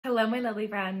Hello, my lovely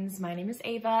friends. My name is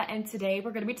Ava, and today we're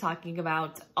going to be talking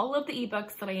about all of the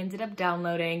ebooks that I ended up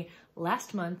downloading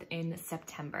last month in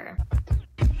September.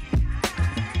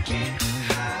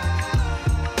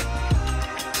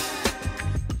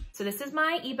 So this is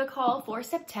my ebook haul for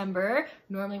September.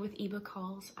 Normally with ebook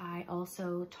hauls, I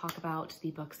also talk about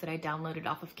the books that I downloaded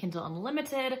off of Kindle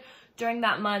Unlimited during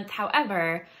that month.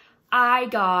 However, I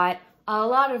got a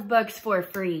lot of books for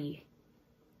free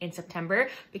in September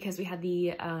because we had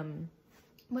the,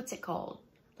 what's it called?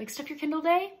 Like Stuff Your Kindle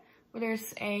Day, where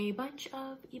there's a bunch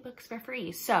of ebooks for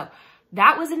free. So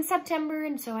that was in September,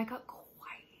 and so I got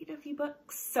quite a few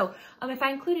books. So if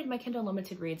I included my Kindle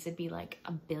Unlimited reads, it'd be like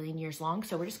a billion years long.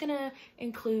 So we're just gonna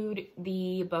include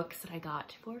the books that I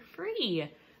got for free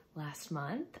last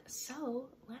month. So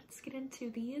let's get into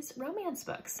these romance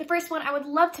books. The first one I would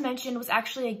love to mention was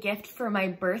actually a gift for my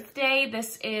birthday.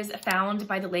 This is Found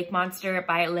by the Lake Monster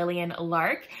by Lillian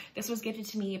Lark. This was gifted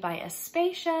to me by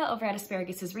Aspacia over at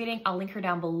Asparagus' Reading. I'll link her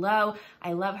down below.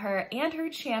 I love her and her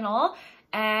channel.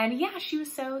 And yeah, she was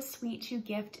so sweet to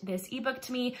gift this ebook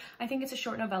to me. I think it's a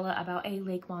short novella about a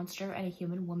lake monster and a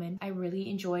human woman. I really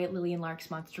enjoy Lillian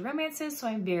Lark's monster romances, so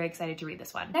I'm very excited to read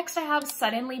this one. Next, I have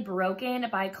Suddenly Broken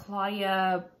by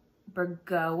Claudia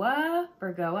Burgoa.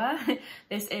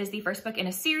 This is the first book in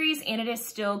a series, and it is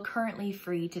still currently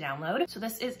free to download. So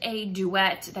this is a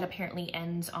duet that apparently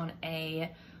ends on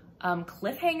a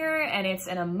cliffhanger, and it's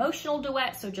an emotional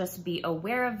duet, so just be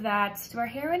aware of that. So our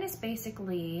heroine is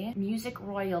basically music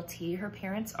royalty. Her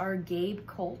parents are Gabe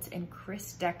Colt and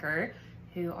Chris Decker,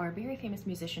 who are very famous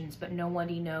musicians, but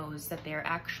nobody knows that they're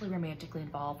actually romantically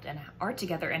involved and are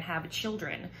together and have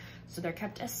children. So they're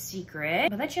kept a secret.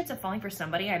 But that chance of falling for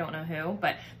somebody, I don't know who,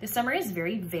 but the summary is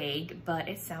very vague, but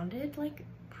it sounded like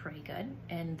pretty good.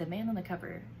 And the man on the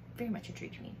cover very much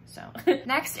intrigued me, so.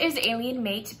 Next is Alien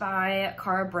Mate by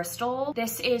Cara Bristol.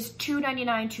 This is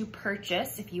 $2.99 to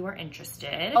purchase if you are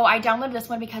interested. Oh, I downloaded this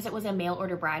one because it was a mail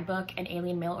order bride book, and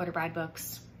Alien mail order bride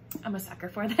books, I'm a sucker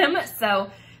for them.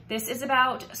 So this is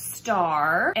about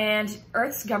Star, and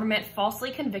Earth's government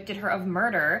falsely convicted her of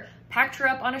murder, packed her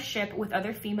up on a ship with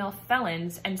other female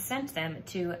felons, and sent them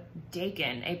to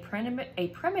Dakin, a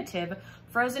primitive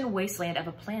frozen wasteland of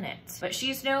a planet. But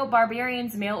she's no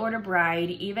barbarian's mail order bride,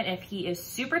 even if he is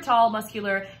super tall,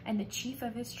 muscular, and the chief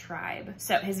of his tribe.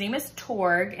 So his name is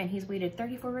Torg, and he's waited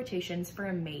 34 rotations for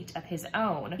a mate of his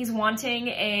own. He's wanting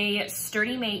a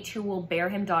sturdy mate who will bear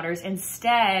him daughters.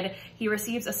 Instead, he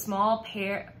receives a small,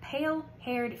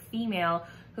 pale-haired female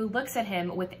who looks at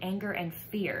him with anger and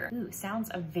fear. Ooh,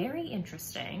 sounds very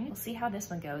interesting. We'll see how this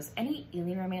one goes. Any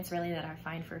alien romance really that I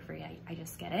find for free, I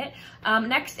just get it.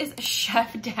 Next is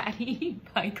Chef Daddy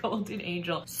by Golden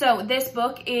Angel. So this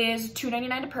book is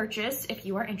 $2.99 to purchase if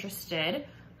you are interested.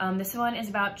 This one is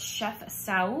about Chef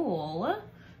Saul,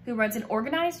 who runs an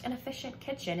organized and efficient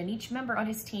kitchen, and each member on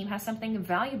his team has something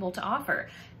valuable to offer.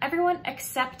 Everyone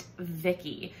except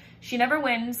Vicky. She never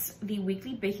wins the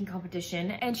weekly baking competition,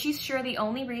 and she's sure the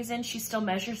only reason she still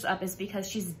measures up is because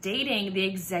she's dating the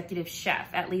executive chef.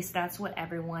 At least that's what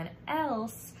everyone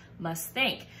else must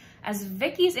think. As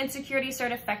Vicky's insecurities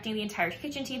start affecting the entire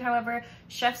kitchen team, however,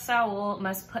 Chef Saul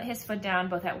must put his foot down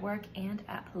both at work and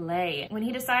at play. When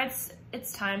he decides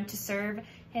it's time to serve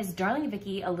his darling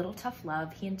Vicky a little tough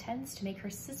love, he intends to make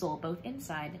her sizzle both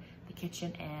inside the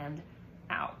kitchen and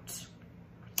out.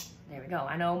 There we go.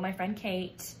 I know my friend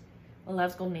Kate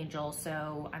loves Golden Angel,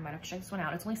 so I might have to check this one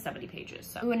out. It's only 70 pages.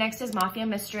 So. Ooh, next is Mafia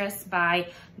Mistress by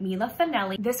Mila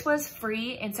Fanelli. This was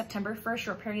free in September for a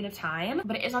short period of time,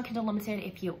 but it is on Kindle Unlimited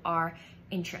if you are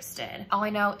interested. All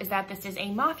I know is that this is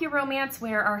a mafia romance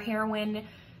where our heroine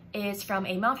is from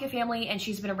a mafia family, and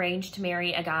she's been arranged to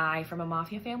marry a guy from a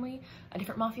mafia family, a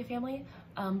different mafia family,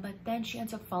 but then she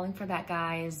ends up falling for that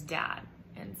guy's dad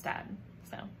instead.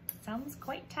 So sounds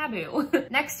quite taboo.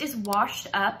 Next is Washed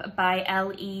Up by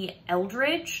L.E.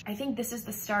 Eldridge. I think this is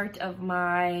the start of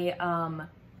my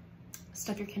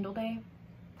Stuff Your Kindle Day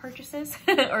purchases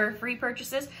or free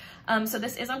purchases. So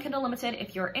this is on Kindle Limited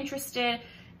if you're interested.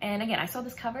 And again, I saw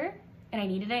this cover and I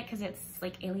needed it because it's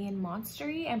like alien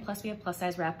monstery, and plus we have plus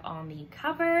size rep on the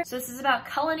cover. So this is about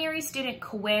culinary student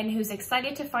Quinn, who's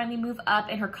excited to finally move up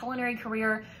in her culinary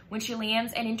career when she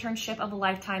lands an internship of a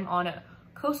lifetime on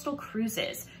coastal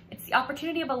cruises. It's the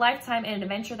opportunity of a lifetime and an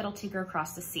adventure that'll take her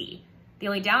across the sea. The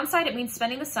only downside, it means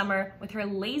spending the summer with her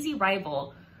lazy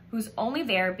rival, who's only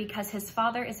there because his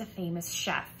father is a famous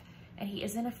chef, and he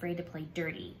isn't afraid to play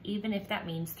dirty, even if that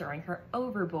means throwing her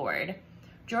overboard.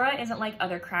 Jorah isn't like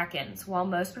other Krakens. While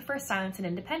most prefer silence and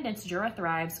independence, Jorah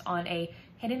thrives on a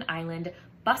hidden island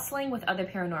bustling with other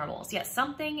paranormals, yet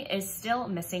something is still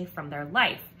missing from their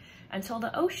life. until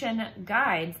the ocean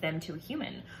guides them to a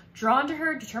human. Drawn to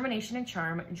her determination and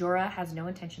charm, Jorah has no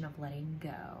intention of letting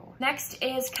go. Next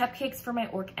is Cupcakes for My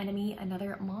Orc Enemy,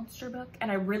 another monster book.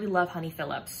 And I really love Honey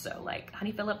Phillips. So like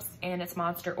Honey Phillips and its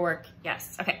monster orc.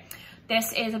 Yes, okay.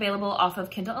 This is available off of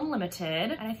Kindle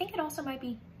Unlimited. And I think it also might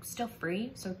be still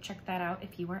free. So check that out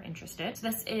if you are interested. So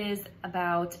this is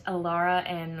about Alara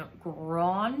and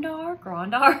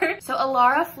Grondar. So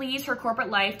Alara flees her corporate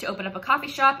life to open up a coffee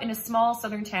shop in a small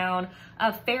southern town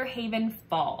of Fairhaven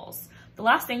Falls. The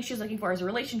last thing she's looking for is a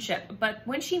relationship, but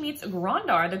when she meets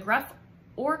Grondar, the gruff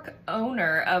orc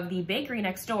owner of the bakery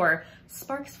next door,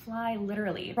 sparks fly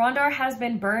literally. Grondar has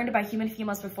been burned by human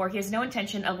females before. He has no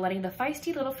intention of letting the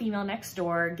feisty little female next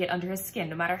door get under his skin,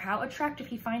 no matter how attractive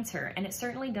he finds her, and it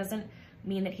certainly doesn't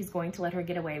mean that he's going to let her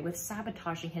get away with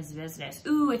sabotaging his business.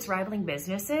 Ooh, it's rivaling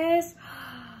businesses.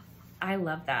 I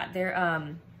love that.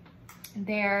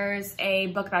 There's a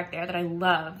book back there that I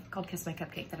love called Kiss My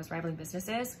Cupcake that is rivaling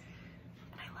businesses.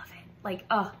 Like,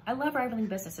 oh, I love rivaling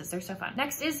businesses. They're so fun.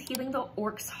 Next is Healing the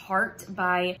Orc's Heart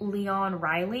by Leon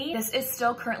Riley. This is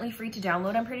still currently free to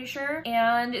download, I'm pretty sure.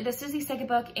 And this is the second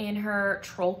book in her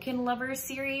Trollkin Lovers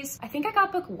series. I think I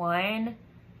got book 1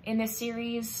 in this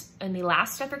series in the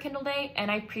last step for Kindle Day.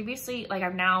 And I previously, like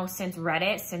I've now since read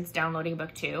it since downloading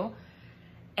book 2.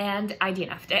 And I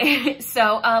DNF'd it.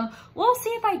 So we'll see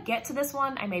if I get to this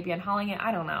one. I may be unhauling it.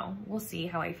 I don't know. We'll see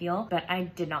how I feel. But I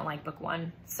did not like book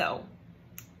 1. So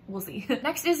we'll see.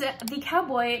 Next is The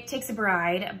Cowboy Takes a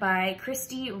Bride by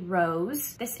Christy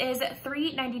Rose. This is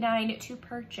 $3.99 to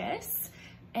purchase.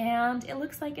 And it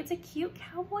looks like it's a cute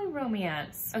cowboy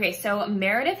romance. Okay, so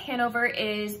Meredith Hanover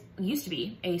used to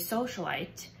be a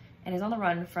socialite and is on the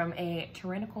run from a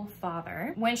tyrannical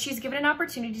father. When she's given an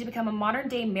opportunity to become a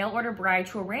modern-day mail-order bride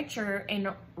to a rancher in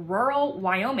rural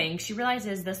Wyoming, she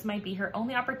realizes this might be her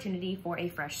only opportunity for a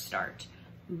fresh start.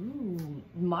 Ooh,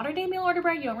 modern-day mail-order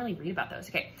bride? You don't really read about those.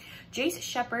 Okay. Jace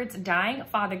Shepard's dying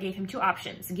father gave him 2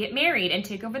 options: get married and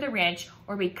take over the ranch,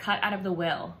 or be cut out of the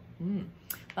will.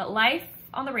 But life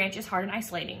on the ranch is hard and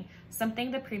isolating,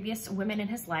 something the previous women in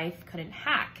his life couldn't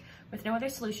hack. With no other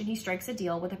solution, he strikes a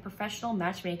deal with a professional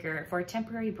matchmaker for a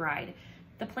temporary bride.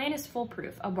 The plan is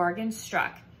foolproof, a bargain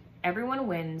struck. Everyone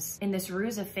wins in this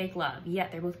ruse of fake love,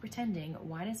 yet they're both pretending.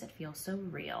 Why does it feel so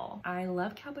real? I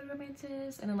love cowboy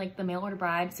romances, and then like the mail order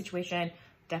bride situation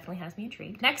definitely has me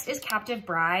intrigued. Next is Captive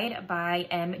Bride by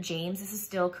M. James. This is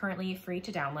still currently free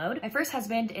to download. My first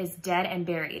husband is dead and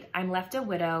buried. I'm left a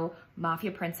widow,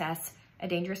 mafia princess, a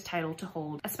dangerous title to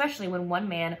hold, especially when one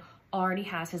man already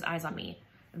has his eyes on me.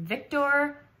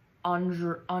 Victor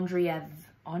Andreev.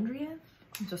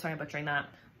 I'm so sorry I'm butchering that.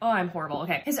 Oh, I'm horrible.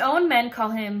 Okay. His own men call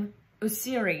him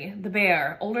Usiri, the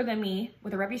bear, older than me,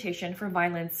 with a reputation for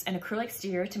violence and a cruel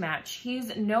exterior to match.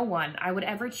 He's no one I would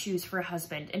ever choose for a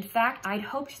husband. In fact, I'd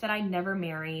hoped that I'd never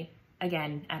marry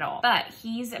again at all. But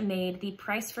he's made the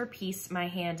price for peace my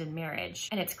hand in marriage,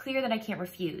 and it's clear that I can't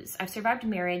refuse. I've survived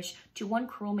marriage to one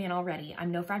cruel man already.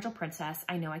 I'm no fragile princess.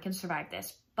 I know I can survive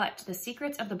this. But the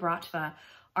secrets of the Bratva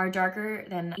are darker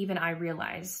than even I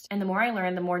realized. And the more I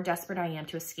learn, the more desperate I am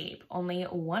to escape. Only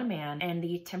one man and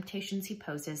the temptations he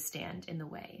poses stand in the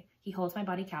way. He holds my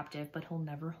body captive, but he'll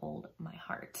never hold my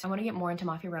heart. I want to get more into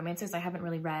mafia romances. I haven't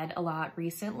really read a lot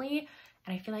recently,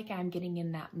 and I feel like I'm getting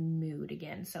in that mood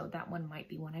again, so that one might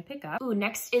be one I pick up. Ooh,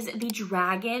 next is The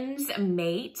Dragon's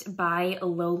Mate by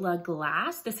Lola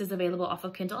Glass. This is available off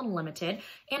of Kindle Unlimited,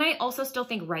 and I also still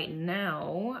think right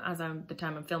now, as I'm the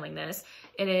time I'm filming this,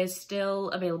 it is still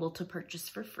available to purchase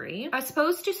for free. I was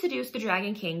supposed to seduce the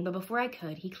Dragon King, but before I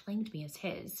could, he claimed me as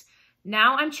his.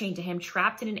 Now I'm chained to him,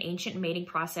 trapped in an ancient mating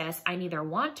process I neither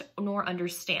want nor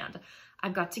understand.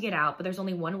 I've got to get out, but there's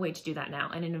only one way to do that now,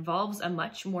 and it involves a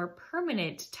much more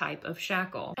permanent type of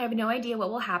shackle. I have no idea what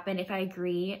will happen if I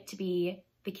agree to be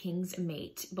the king's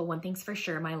mate, but one thing's for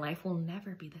sure, my life will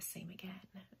never be the same again.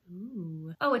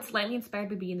 Ooh. Oh, it's slightly inspired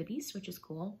by Beauty and the Beast, which is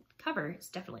cool. Cover is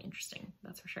definitely interesting,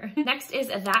 that's for sure. Next is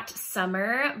That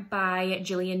Summer by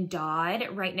Jillian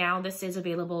Dodd. Right now, this is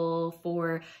available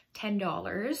for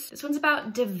 $10. This one's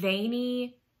about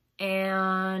Devaney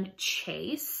and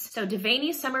Chase. So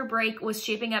Devaney's summer break was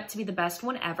shaping up to be the best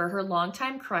one ever. Her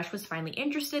longtime crush was finally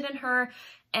interested in her,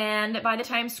 and by the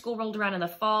time school rolled around in the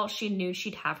fall, she knew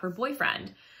she'd have her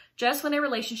boyfriend. Just when their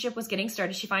relationship was getting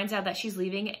started, she finds out that she's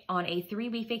leaving on a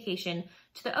 3-week vacation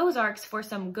to the Ozarks for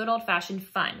some good old-fashioned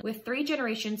fun with 3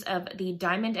 generations of the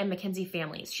Diamond and Mackenzie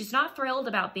families. She's not thrilled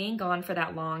about being gone for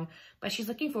that long, but she's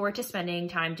looking forward to spending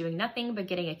time doing nothing but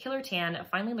getting a killer tan,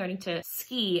 finally learning to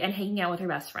ski, and hanging out with her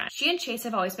best friend. She and Chase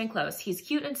have always been close. He's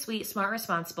cute and sweet, smart,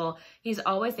 responsible. He's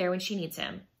always there when she needs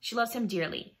him. She loves him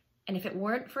dearly. and if it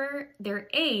weren't for their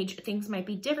age, things might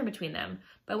be different between them.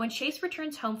 But when Chase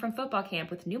returns home from football camp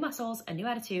with new muscles, a new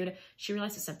attitude, she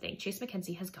realizes something. Chase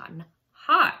Mackenzie has gotten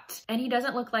hot, and he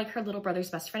doesn't look like her little brother's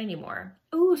best friend anymore.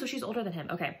 Ooh, so she's older than him.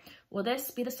 Okay, will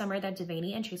this be the summer that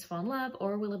Devaney and Chase fall in love,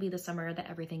 or will it be the summer that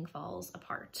everything falls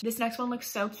apart? This next one looks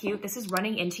so cute. This is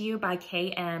Running Into You by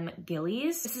K.M.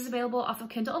 Gillies. This is available off of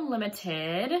Kindle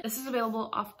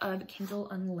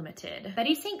Unlimited.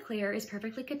 Betty St. Clair is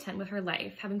perfectly content with her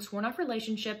life. Having sworn off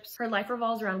relationships, her life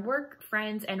revolves around work,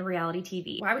 friends, and reality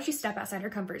TV. Why would she step outside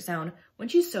her comfort zone when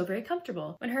she's so very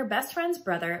comfortable? When her best friend's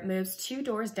brother moves 2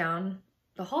 doors down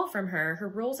the hall from her, her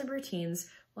rules and routines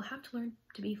will have to learn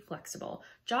to be flexible.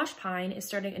 Josh Pine is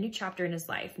starting a new chapter in his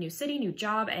life. New city, new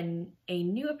job, and a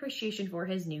new appreciation for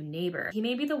his new neighbor. He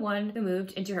may be the one who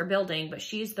moved into her building, but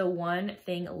she's the one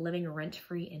thing living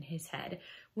rent-free in his head.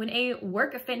 When a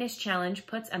work fitness challenge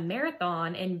puts a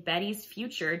marathon in Betty's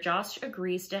future, Josh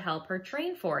agrees to help her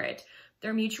train for it.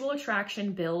 Their mutual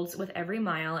attraction builds with every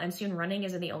mile, and soon running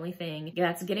isn't the only thing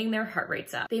that's getting their heart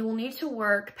rates up. They will need to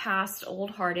work past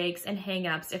old heartaches and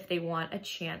hang-ups if they want a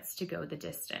chance to go the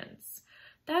distance.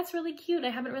 That's really cute. I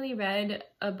haven't really read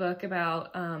a book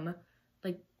about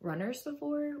like runners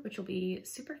before, which will be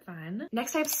super fun.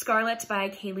 Next I have Scarlet by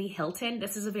Kaylee Hilton.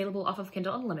 This is available off of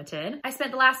Kindle Unlimited. I spent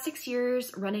the last 6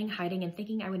 years running, hiding, and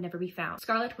thinking I would never be found.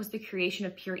 Scarlet was the creation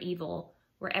of pure evil,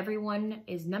 where everyone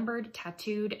is numbered,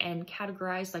 tattooed, and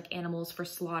categorized like animals for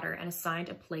slaughter and assigned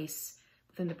a place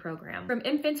within the program. From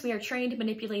infants, we are trained,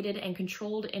 manipulated, and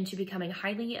controlled into becoming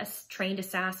highly trained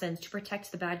assassins to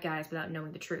protect the bad guys without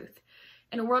knowing the truth.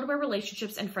 In a world where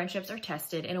relationships and friendships are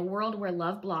tested, in a world where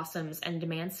love blossoms and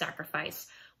demands sacrifice,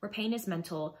 where pain is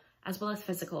mental as well as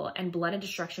physical, and blood and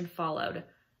destruction followed,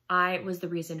 I was the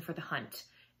reason for the hunt.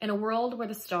 In a world where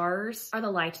the stars are the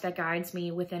light that guides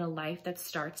me within a life that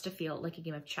starts to feel like a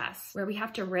game of chess, where we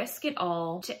have to risk it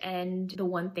all to end the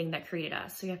one thing that created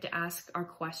us. So we have to ask our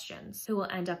questions. Who will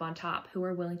end up on top? Who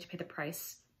are willing to pay the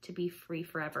price to be free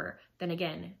forever? Then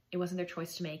again, it wasn't their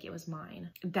choice to make, it was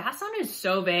mine. That sounded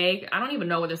so vague. I don't even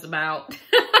know what it's about.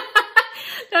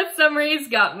 That summary's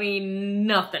got me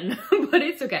nothing, but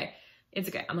it's okay. It's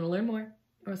okay, I'm gonna learn more.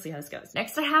 We'll see how this goes.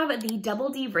 Next, I have the Double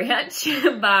D Ranch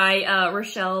by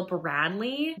Rochelle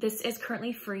Bradley. This is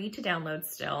currently free to download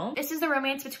still. This is the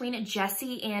romance between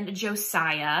Jesse and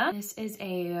Josiah. This is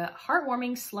a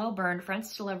heartwarming, slow burn,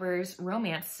 friends to lovers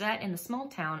romance set in the small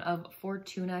town of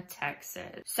Fortuna,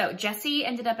 Texas. So Jesse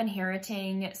ended up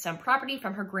inheriting some property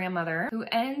from her grandmother, who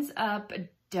ends up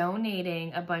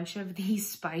donating a bunch of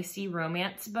these spicy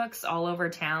romance books all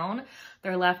over town.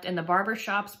 They're left in the barber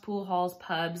shops, pool halls,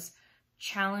 pubs,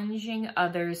 challenging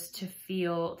others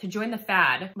to join the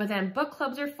fad. But then book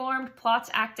clubs are formed,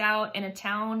 plots act out. In a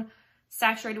town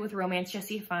saturated with romance,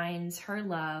 Jessie finds her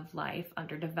love life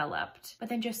underdeveloped. But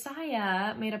then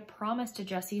Josiah made a promise to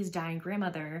Jessie's dying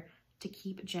grandmother to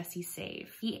keep Jessie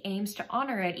safe. He aims to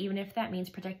honor it, even if that means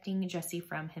protecting Jessie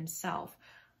from himself.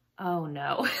 Oh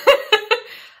no.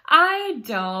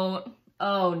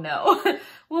 Oh no.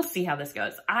 We'll see how this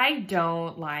goes. I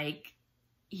don't like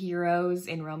heroes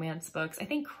in romance books. I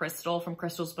think Crystal from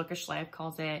Crystal's Bookish Life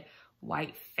calls it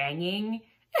white fanging,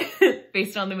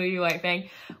 based on the movie White Fang,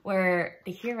 where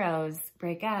the heroes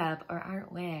break up or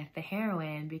aren't with the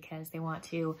heroine because they want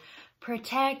to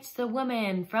protect the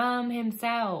woman from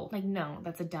himself. Like, no,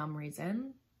 that's a dumb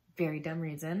reason, very dumb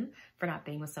reason for not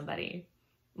being with somebody.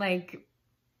 Like,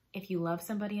 if you love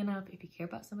somebody enough, if you care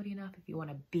about somebody enough, if you want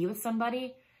to be with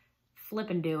somebody, flip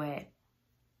and do it.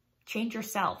 Change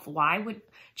yourself.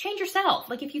 Change yourself?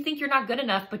 Like, if you think you're not good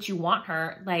enough, but you want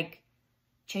her, like,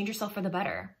 change yourself for the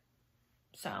better.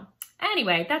 So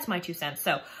anyway, that's my 2 cents.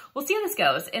 So we'll see how this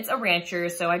goes. It's a rancher,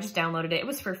 so I just downloaded it. It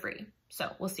was for free.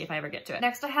 So we'll see if I ever get to it.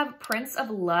 Next, I have Prince of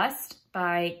Lust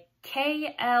by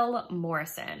K.L.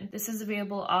 Morrison. This is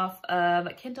available off of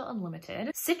Kindle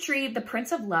Unlimited. Citri, the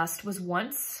Prince of Lust, was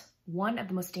once one of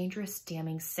the most dangerous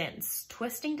damning sins,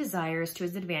 twisting desires to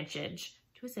his advantage,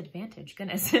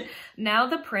 goodness. Now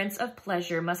the Prince of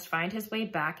Pleasure must find his way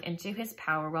back into his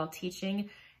power while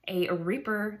teaching a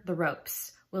reaper the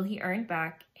ropes. Will he earn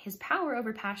back his power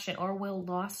over passion, or will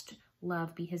lost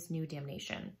love be his new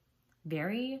damnation?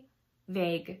 Very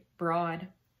vague, broad.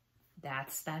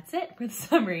 That's it for the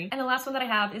summary. And the last one that I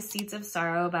have is Seeds of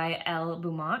Sorrow by Elle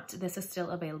Beaumont. This is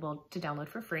still available to download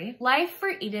for free. Life for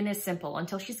Eden is simple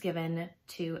until she's given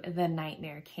to the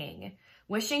Nightmare King.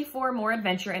 Wishing for more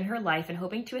adventure in her life and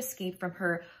hoping to escape from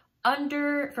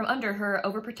under her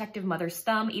overprotective mother's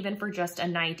thumb, even for just a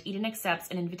night, Eden accepts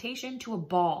an invitation to a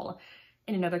ball.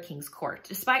 in another king's court.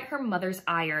 Despite her mother's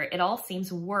ire, it all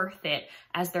seems worth it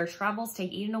as their travels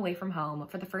take Eden away from home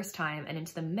for the first time and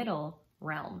into the middle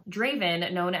realm.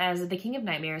 Draven, known as the King of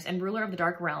Nightmares and ruler of the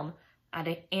Dark Realm,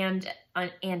 and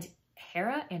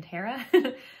Hera,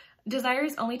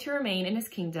 desires only to remain in his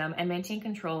kingdom and maintain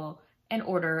control and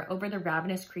order over the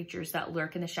ravenous creatures that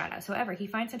lurk in the shadows. However, he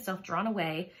finds himself drawn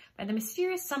away by the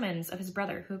mysterious summons of his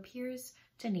brother, who appears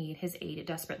to need his aid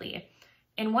desperately.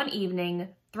 In one evening,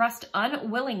 thrust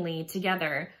unwillingly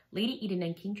together, Lady Eden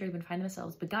and King Draven find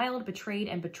themselves beguiled, betrayed,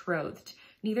 and betrothed.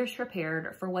 Neither is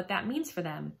prepared for what that means for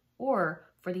them or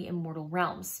for the immortal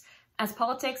realms. As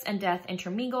politics and death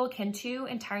intermingle, can two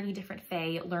entirely different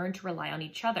fae learn to rely on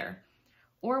each other?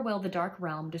 Or will the Dark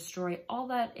Realm destroy all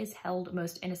that is held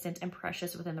most innocent and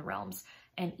precious within the realms,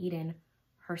 and Eden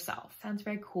herself? Sounds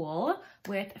very cool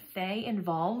with fae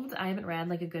involved. I haven't read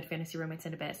like a good fantasy romance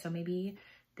in a bit, so maybe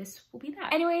this will be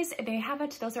that. Anyways, there you have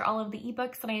it. Those are all of the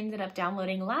ebooks that I ended up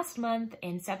downloading last month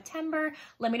in September.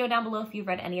 Let me know down below if you've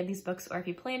read any of these books or if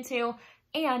you plan to.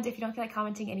 And if you don't feel like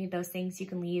commenting any of those things, you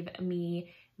can leave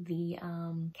me the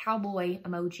cowboy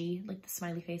emoji, like the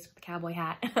smiley face with the cowboy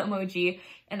hat emoji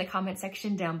in the comment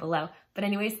section down below. But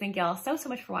anyways, thank y'all so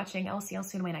much for watching. I will see y'all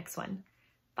soon in my next one.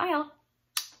 Bye y'all.